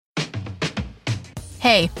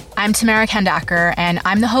Hey, I'm Tamara Kandaker, and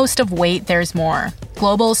I'm the host of Wait, There's More,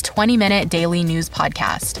 Global's 20-minute daily news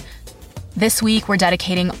podcast. This week, we're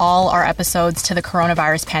dedicating all our episodes to the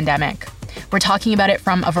coronavirus pandemic. We're talking about it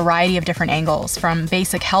from a variety of different angles, from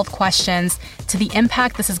basic health questions to the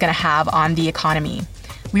impact this is going to have on the economy.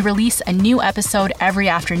 We release a new episode every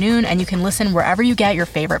afternoon, and you can listen wherever you get your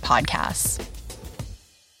favorite podcasts.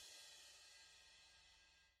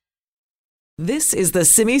 This is the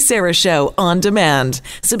Simi Sara Show on demand.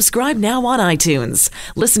 Subscribe now on iTunes.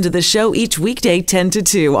 Listen to the show each weekday 10 to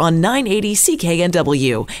 2 on 980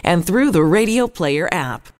 CKNW and through the Radio Player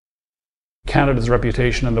app. Canada's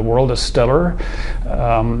reputation in the world is stellar.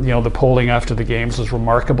 The polling after the games was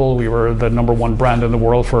remarkable. We were the number one brand in the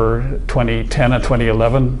world for 2010 and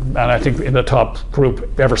 2011, and I think in the top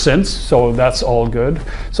group ever since, so that's all good.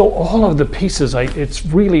 So all of the pieces, it's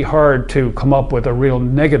really hard to come up with a real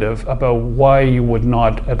negative about why you would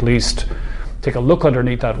not at least take a look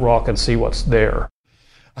underneath that rock and see what's there.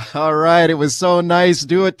 All right, it was so nice.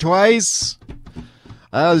 Do it twice.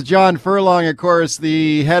 That was John Furlong, of course,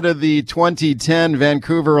 the head of the 2010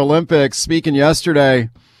 Vancouver Olympics, speaking yesterday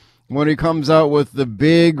when he comes out with the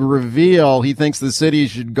big reveal. He thinks the city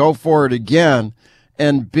should go for it again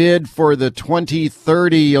and bid for the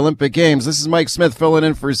 2030 Olympic Games. This is Mike Smith filling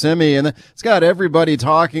in for Simi, and it's got everybody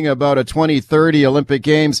talking about a 2030 Olympic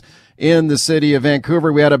Games in the city of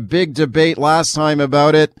Vancouver. We had a big debate last time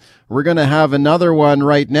about it. We're going to have another one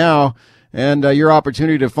right now. And your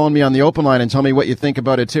opportunity to phone me on the open line and tell me what you think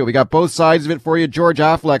about it, too. We got both sides of it for you. George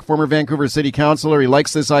Affleck, former Vancouver City Councillor. He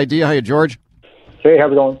likes this idea. Hiya, George. Hey,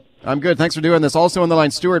 how's it going? I'm good. Thanks for doing this. Also on the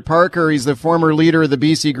line, Stuart Parker. He's the former leader of the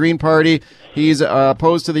BC Green Party. He's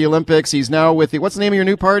opposed to the Olympics. He's now with the... What's the name of your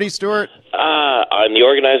new party, Stuart? I'm the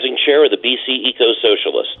organizing chair of the BC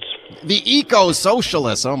Eco-Socialists. The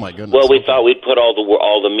Eco-Socialists. Oh, my goodness. Well, we thought we'd put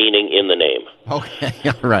all the meaning in the name. Okay,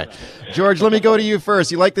 all right. George, let me go to you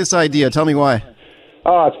first. You like this idea. Tell me why.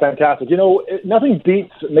 Oh, it's fantastic. Nothing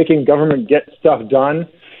beats making government get stuff done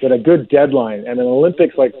than a good deadline. And an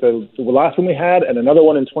Olympics like the last one we had and another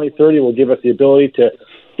one in 2030 will give us the ability to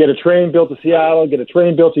get a train built to Seattle, get a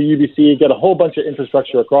train built to UBC, get a whole bunch of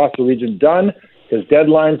infrastructure across the region done, because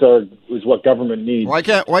deadlines is what government needs. Why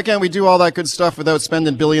can't we do all that good stuff without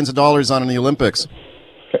spending billions of dollars on the Olympics?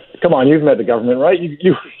 Come on, you've met the government, right?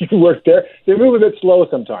 You work there. They move a bit slow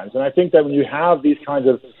sometimes. And I think that when you have these kinds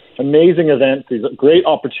of amazing events, these great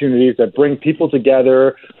opportunities that bring people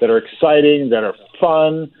together, that are exciting, that are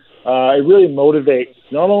fun, it really motivates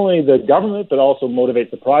not only the government, but also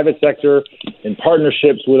motivates the private sector. In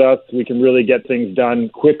partnerships with us, we can really get things done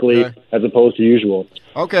quickly as opposed to usual.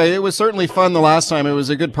 Okay, it was certainly fun the last time. It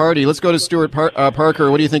was a good party. Let's go to Stuart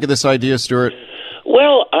Parker. What do you think of this idea, Stuart?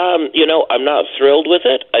 Well, I'm not thrilled with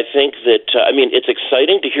it. I think that, it's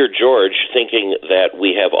exciting to hear George thinking that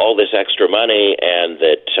we have all this extra money and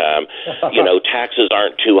that, taxes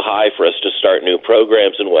aren't too high for us to start new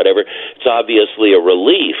programs and whatever. It's obviously a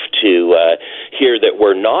relief to hear that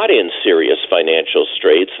we're not in serious financial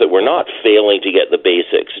straits, that we're not failing to get the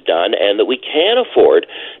basics done, and that we can afford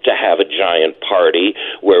to have a giant party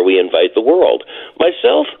where we invite the world.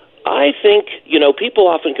 Myself, I think, people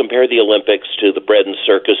often compare the Olympics to the bread and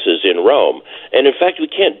circuses in Rome. And in fact, we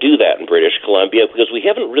can't do that in British Columbia because we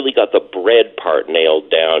haven't really got the bread part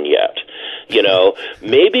nailed down yet.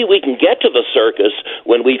 Maybe we can get to the circus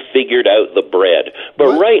when we figured out the bread.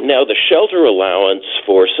 But right now, the shelter allowance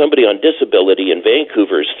for somebody on disability in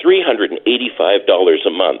Vancouver is $385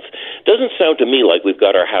 a month. Doesn't sound to me like we've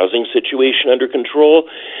got our housing situation under control.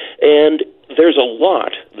 And there's a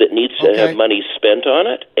lot that needs to have money spent on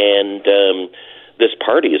it, and this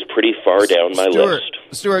party is pretty far down my list.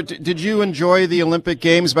 Stuart, did you enjoy the Olympic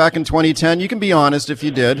Games back in 2010? You can be honest if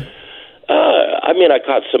you did. I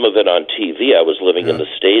caught some of it on TV. I was living in the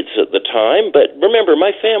States at the time, but remember,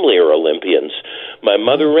 my family are Olympians. My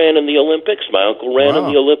mother ran in the Olympics, my uncle ran in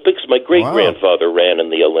the Olympics, my great-grandfather ran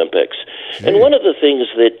in the Olympics. And one of the things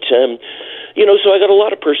that... so I got a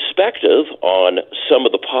lot of perspective on some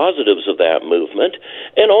of the positives of that movement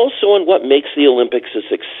and also on what makes the Olympics a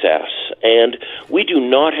success. And we do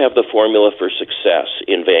not have the formula for success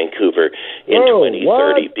in Vancouver in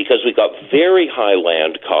 2030 because we've got very high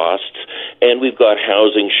land costs and we've got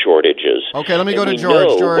housing shortages. Okay, let me go to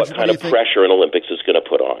George. George, what kind of pressure an Olympics is going to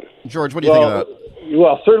put on. George, what do you think of that?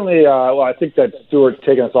 Well, certainly, I think that Stuart's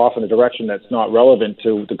taken us off in a direction that's not relevant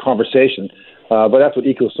to the conversation. But that's what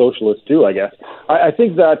eco-socialists do, I guess. I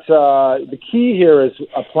think that the key here is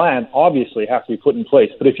a plan, obviously, has to be put in place.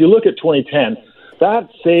 But if you look at 2010, that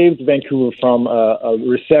saved Vancouver from a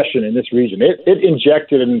recession in this region. It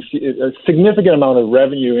injected a significant amount of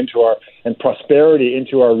revenue and prosperity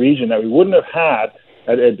into our region that we wouldn't have had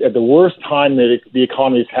at the worst time that the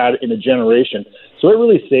economy's had in a generation. So it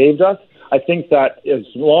really saved us. I think that as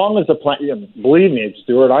long as the plan, believe me,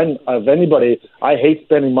 Stuart, of anybody, I hate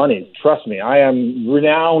spending money. Trust me, I am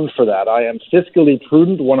renowned for that. I am fiscally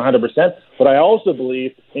prudent 100%, but I also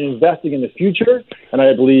believe in investing in the future, and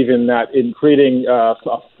I believe in that in creating a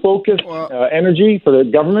focused energy for the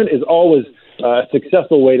government is always a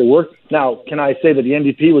successful way to work. Now, can I say that the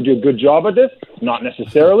NDP would do a good job at this? Not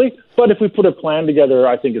necessarily, but if we put a plan together,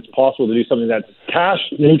 I think it's possible to do something that's cash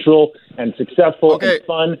neutral and successful and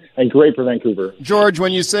fun and great for Vancouver. George,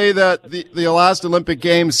 when you say that the last Olympic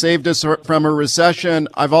Games saved us from a recession,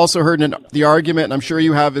 I've also heard the argument, and I'm sure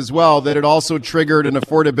you have as well, that it also triggered an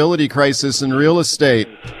affordability crisis in real estate.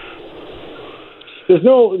 There's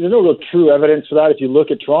no real true evidence for that. If you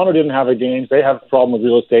look at Toronto, didn't have a Games. They have a problem with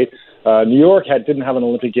real estate. New York didn't have an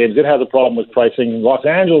Olympic Games. It has a problem with pricing. Los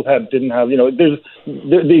Angeles didn't have. There's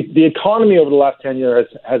the economy over the last 10 years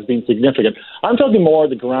has been significant. I'm talking more at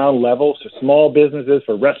the ground level, so small businesses,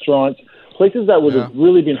 for restaurants, places that would have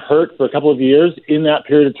really been hurt for a couple of years in that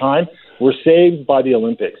period of time were saved by the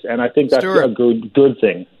Olympics, and I think that's a good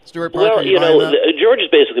thing. Stuart Parker, George is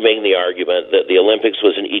basically making the argument that the Olympics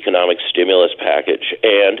was an economic stimulus package,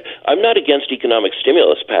 and I'm not against economic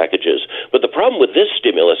stimulus packages, but the problem with this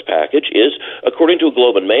stimulus package is, according to a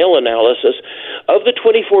Globe and Mail analysis, of the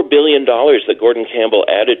 $24 billion that Gordon Campbell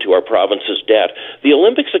added to our province's debt, the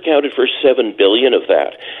Olympics accounted for $7 billion of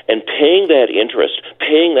that, and paying that interest,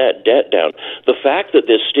 paying that debt down, the fact that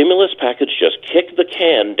this stimulus package just kicked the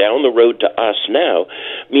can down the road to us now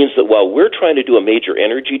means that while we're trying to do a major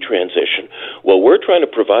energy transition, while we're trying to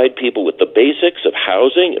provide people with the basics of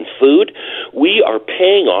housing and food, we are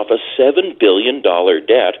paying off a $7 billion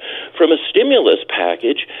debt from a stimulus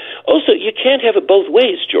package. Also, you can't have it both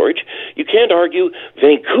ways, George. You can't argue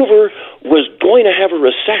Vancouver was going to have a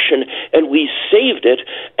recession and we saved it,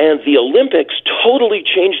 and the Olympics totally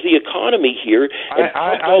changed the economy here and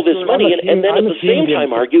pumped all this money, and then at the same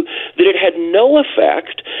time argue that it had no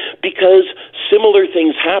effect because similar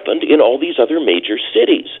things happened in all these other major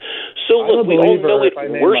cities. So look, we all know it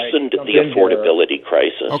worsened the affordability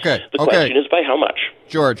crisis. The question is by how much?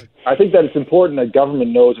 George. I think that it's important that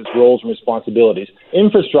government knows its roles and responsibilities.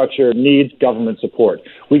 Infrastructure needs government support.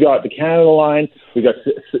 We got the Canada Line, we got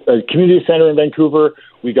a community center in Vancouver,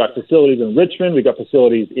 we got facilities in Richmond, we got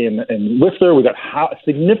facilities in Whistler, we got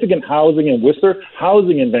significant housing in Whistler,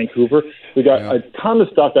 housing in Vancouver. We got a ton of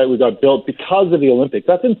stuff that we got built because of the Olympics.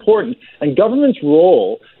 That's important. And government's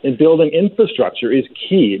role in building infrastructure is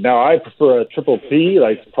key. Now, I prefer a triple P,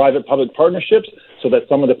 like private-public partnerships, so that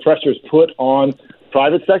some of the pressure is put on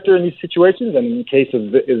private sector in these situations. And in the case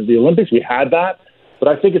of the Olympics, we had that. But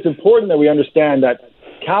I think it's important that we understand that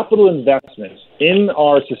capital investments in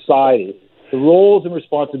our society, the roles and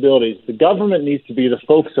responsibilities, the government needs to be the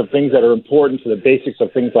focus of things that are important for the basics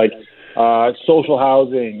of things like social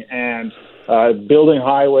housing and building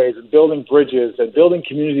highways and building bridges and building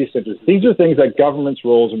community centers. These are things that government's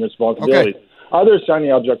roles and responsibilities. Other shiny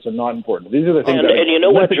objects are not important. These are the things and you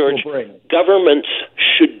know what, George? Governments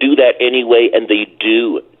should do that anyway, and they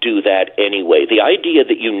do that anyway. The idea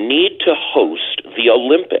that you need to host the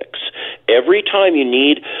Olympics every time you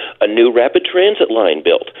need a new rapid transit line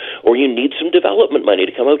built or you need some development money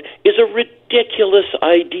to come out is a ridiculous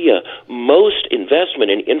idea. Most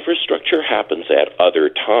investment in infrastructure happens at other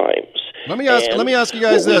times. Let me ask you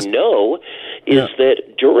guys this. What we know is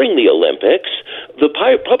that during the Olympics, the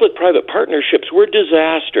public-private partnerships were a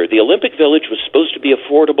disaster. The Olympic Village was supposed to be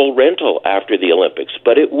affordable rental after the Olympics,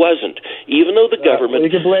 but it wasn't. Even though the government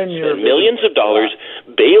spent millions of dollars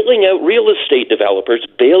bailing out real estate developers,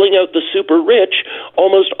 bailing out the super rich,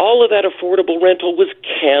 almost all of that affordable rental was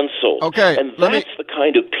canceled. And that's the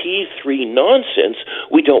kind of P3 nonsense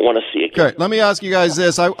we don't want to see again. Okay, let me ask you guys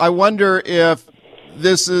this. I wonder if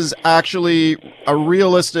this is actually a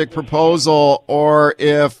realistic proposal or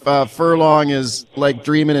if Furlong is like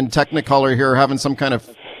dreaming in Technicolor here, having some kind of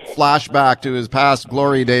flashback to his past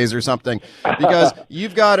glory days or something. Because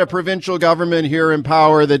you've got a provincial government here in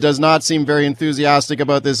power that does not seem very enthusiastic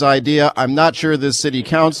about this idea. I'm not sure this city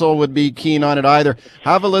council would be keen on it either.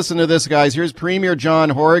 Have a listen to this, guys. Here's Premier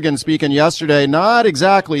John Horgan speaking yesterday, not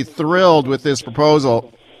exactly thrilled with this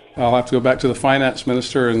proposal. I'll have to go back to the finance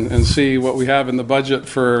minister and see what we have in the budget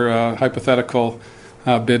for hypothetical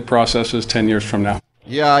bid processes 10 years from now.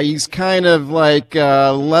 Yeah, he's kind of like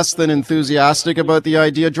less than enthusiastic about the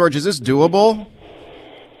idea. George, is this doable?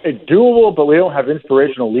 It's doable, but we don't have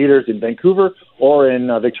inspirational leaders in Vancouver or in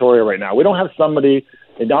Victoria right now. We don't have somebody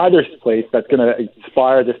in either place that's going to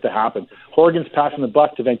inspire this to happen. Horgan's passing the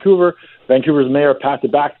buck to Vancouver. Vancouver's mayor passed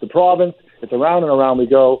it back to the province. It's around and around we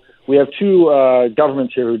go. we have two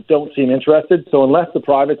governments here who don't seem interested. So unless the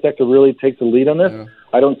private sector really takes the lead on this,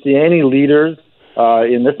 I don't see any leaders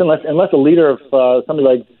in this, unless a leader of somebody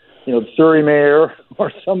like, Surrey mayor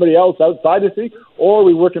or somebody else outside the city, or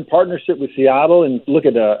we work in partnership with Seattle and look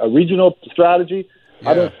at a regional strategy.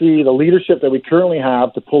 I don't see the leadership that we currently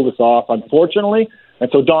have to pull this off, unfortunately. And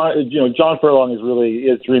so John Furlong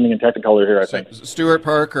is dreaming in Technicolor here, I think. Stuart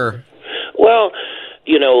Parker. Well,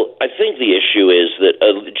 I think the issue is that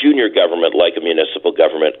a junior government like a municipal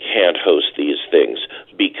government can't host these things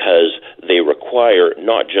because they require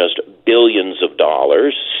not just billions of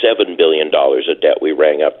dollars, $7 billion of debt we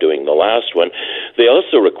rang up doing the last one. They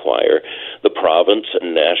also require the province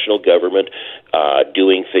and national government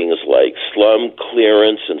doing things like slum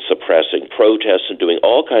clearance and suppressing protests and doing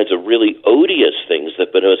all kinds of really odious things that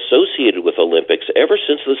have been associated with Olympics ever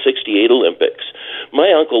since the '68 Olympics.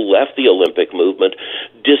 My uncle left the Olympic movement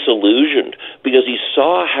disillusioned because he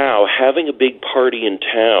saw how having a big party in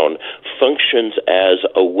town functions as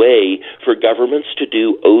a way for governments to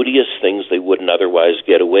do odious things they wouldn't otherwise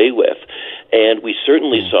get away with. And we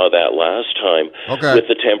certainly saw that last time with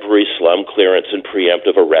the temporary slum clearance and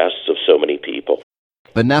preemptive arrests of so many people.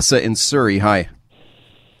 Vanessa in Surrey, hi.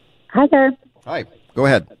 Hi there. Hi, go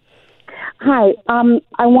ahead. Hi,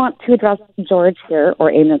 I want to address George here,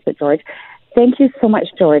 or aim this at George. Thank you so much,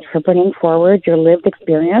 George, for bringing forward your lived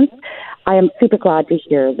experience. I am super glad to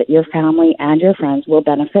hear that your family and your friends will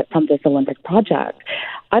benefit from this Olympic project.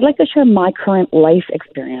 I'd like to share my current life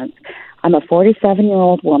experience. I'm a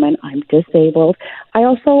 47-year-old woman. I'm disabled. I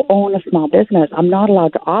also own a small business. I'm not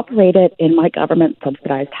allowed to operate it in my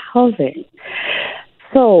government-subsidized housing.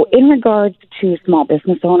 So in regards to small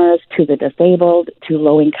business owners, to the disabled, to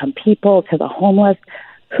low-income people, to the homeless,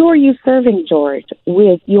 who are you serving, George,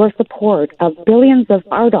 with your support of billions of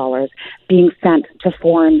our dollars being sent to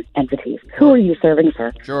foreign entities? Who are you serving,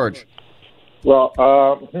 sir? George. Well,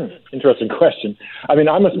 interesting question. I mean,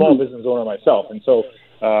 I'm a small business owner myself, and so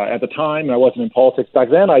at the time, I wasn't in politics back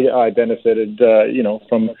then. I benefited,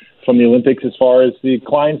 from the Olympics as far as the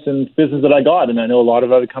clients and business that I got, and I know a lot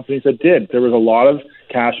of other companies that did. There was a lot of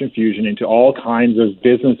cash infusion into all kinds of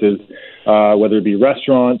businesses, whether it be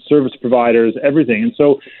restaurants, service providers, everything. And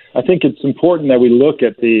so I think it's important that we look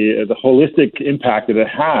at the holistic impact that it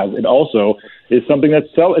has. It also is something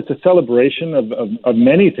it's a celebration of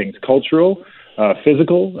many things, cultural,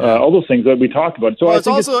 physical, all those things that we talked about. So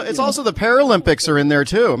it's also the Paralympics are in there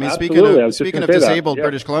too. I mean, speaking of disabled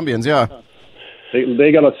British Columbians,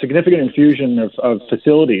 They got a significant infusion of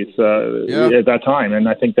facilities at that time, and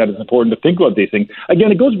I think that is important to think about these things.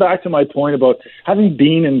 Again, it goes back to my point about having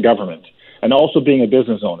been in government and also being a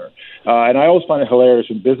business owner. And I always find it hilarious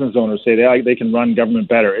when business owners say they can run government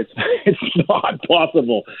better. It's not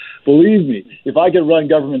possible. Believe me, if I could run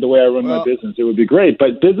government the way I run my business, it would be great.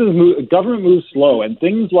 But government moves slow, and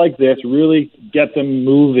things like this really get them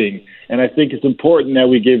moving. And I think it's important that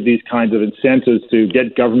we give these kinds of incentives to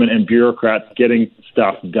get government and bureaucrats getting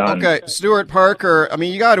stuff done. Okay, Stuart Parker, I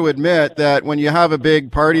mean, you got to admit that when you have a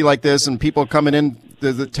big party like this and people coming in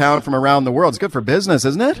the town from around the world, it's good for business,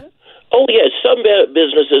 isn't it? Oh, yes. Some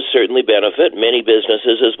businesses certainly benefit. Many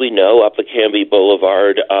businesses, as we know, up the Cambie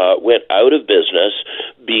Boulevard went out of business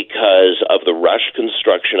because of the rush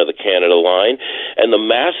construction of the Canada Line and the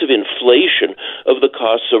massive inflation of the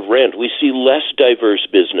costs of rent. We see less diverse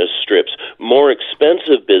business strips, more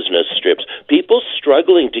expensive business strips, people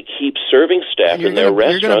struggling to keep serving staff in their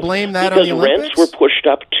restaurants you're gonna blame that because on the rents were pushed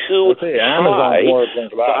up too high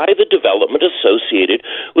by the development associated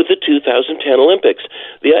with the 2010 Olympics.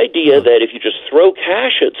 The idea that if you just throw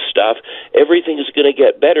cash at stuff, everything is going to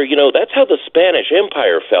get better. You know, that's how the Spanish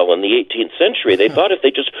Empire fell in the 18th century. They thought if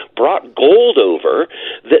they just brought gold over,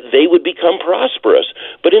 that they would become prosperous.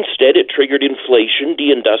 But instead, it triggered inflation,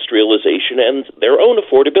 deindustrialization, and their own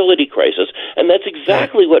affordability crisis. And that's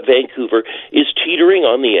exactly what Vancouver is teetering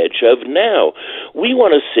on the edge of now. We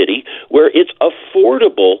want a city where it's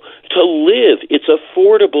affordable to live. It's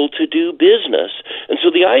affordable to do business. And so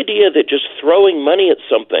the idea that just throwing money at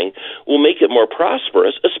something will make it more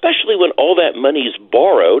prosperous, especially when all that money is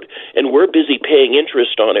borrowed and we're busy paying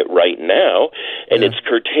interest on it right now, and it's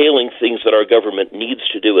curtailing things that our government needs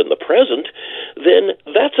to do in the present, then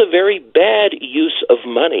that's a very bad use of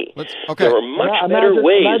money. There are much better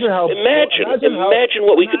ways. Imagine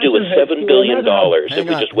what we could do with $7 billion if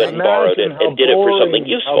we just went and borrowed it and did it for something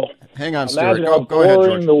useful. Hang on, Stuart. Imagine how Go ahead,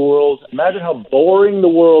 boring George. the world. Imagine how boring the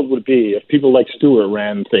world would be if people like Stuart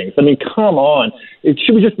ran things. I mean, come on.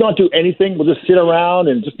 Should we just not do anything? We'll just sit around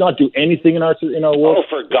and just not do anything in our world. Oh,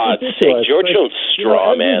 for God's sake, George, don't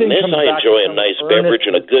straw man this. I enjoy a nice beverage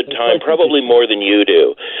and a good time, probably more than you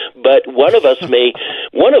do. But one of us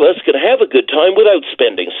could have a good time without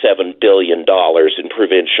spending $7 billion in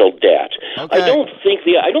provincial debt. Okay. I don't think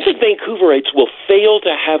Vancouverites will fail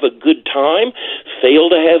to have a good time, fail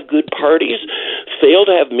to have good parties, fail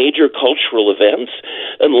to have major cultural events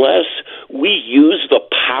unless we use the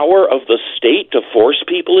power of the state to force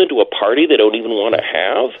people into a party they don't even want to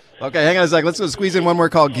have. Okay, hang on a sec. Let's squeeze in one more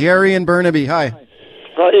call. Gary in Burnaby. Hi.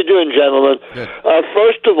 How you doing, gentlemen? Good.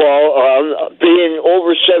 First of all, being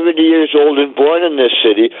over 70 years old and born in this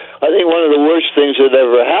city, I think one of the worst things that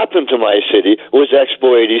ever happened to my city was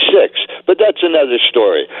Expo 86. But that's another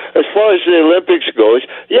story. As far as the Olympics goes,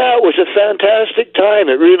 yeah, it was a fantastic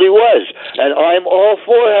time. It really was. And I'm all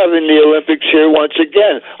for having the Olympics here once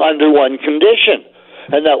again, under one condition.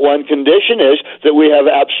 And that one condition is that we have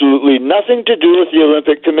absolutely nothing to do with the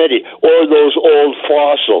Olympic Committee or those old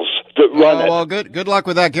fossils that run it. Well, good luck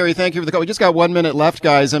with that, Gary. Thank you for the call. We just got 1 minute left,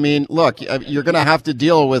 guys. I mean, look, you're going to have to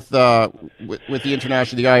deal with the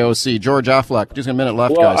international, the IOC. George Affleck, just a minute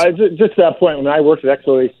left, guys. Just at that point, when I worked at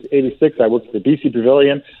Expo 86, I worked at the BC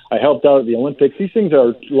Pavilion. I helped out at the Olympics. These things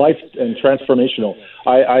are life and transformational.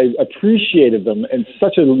 I appreciated them and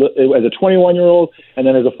as a 21-year-old and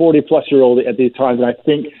then as a 40-plus-year-old at these times. And I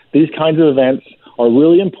think these kinds of events are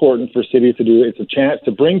really important for cities to do. It's a chance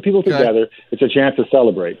to bring people together. It's a chance to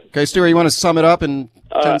celebrate. Okay, Stuart, you want to sum it up in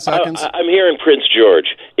 10 seconds? I'm here in Prince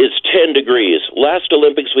George. It's 10 degrees. Last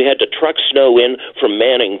Olympics, we had to truck snow in from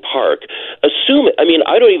Manning Park.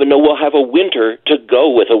 I don't even know we'll have a winter to go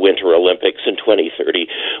with a Winter Olympics in 2030.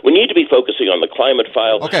 We need to be focusing on the climate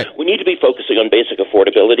file. Okay. We need to be focusing on basic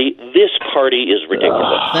affordability. This party is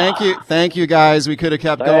ridiculous. Thank you, guys. We could have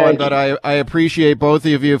kept going, but I appreciate both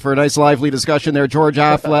of you for a nice, lively discussion there. George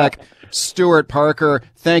Affleck, Stuart Parker,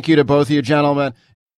 thank you to both of you gentlemen.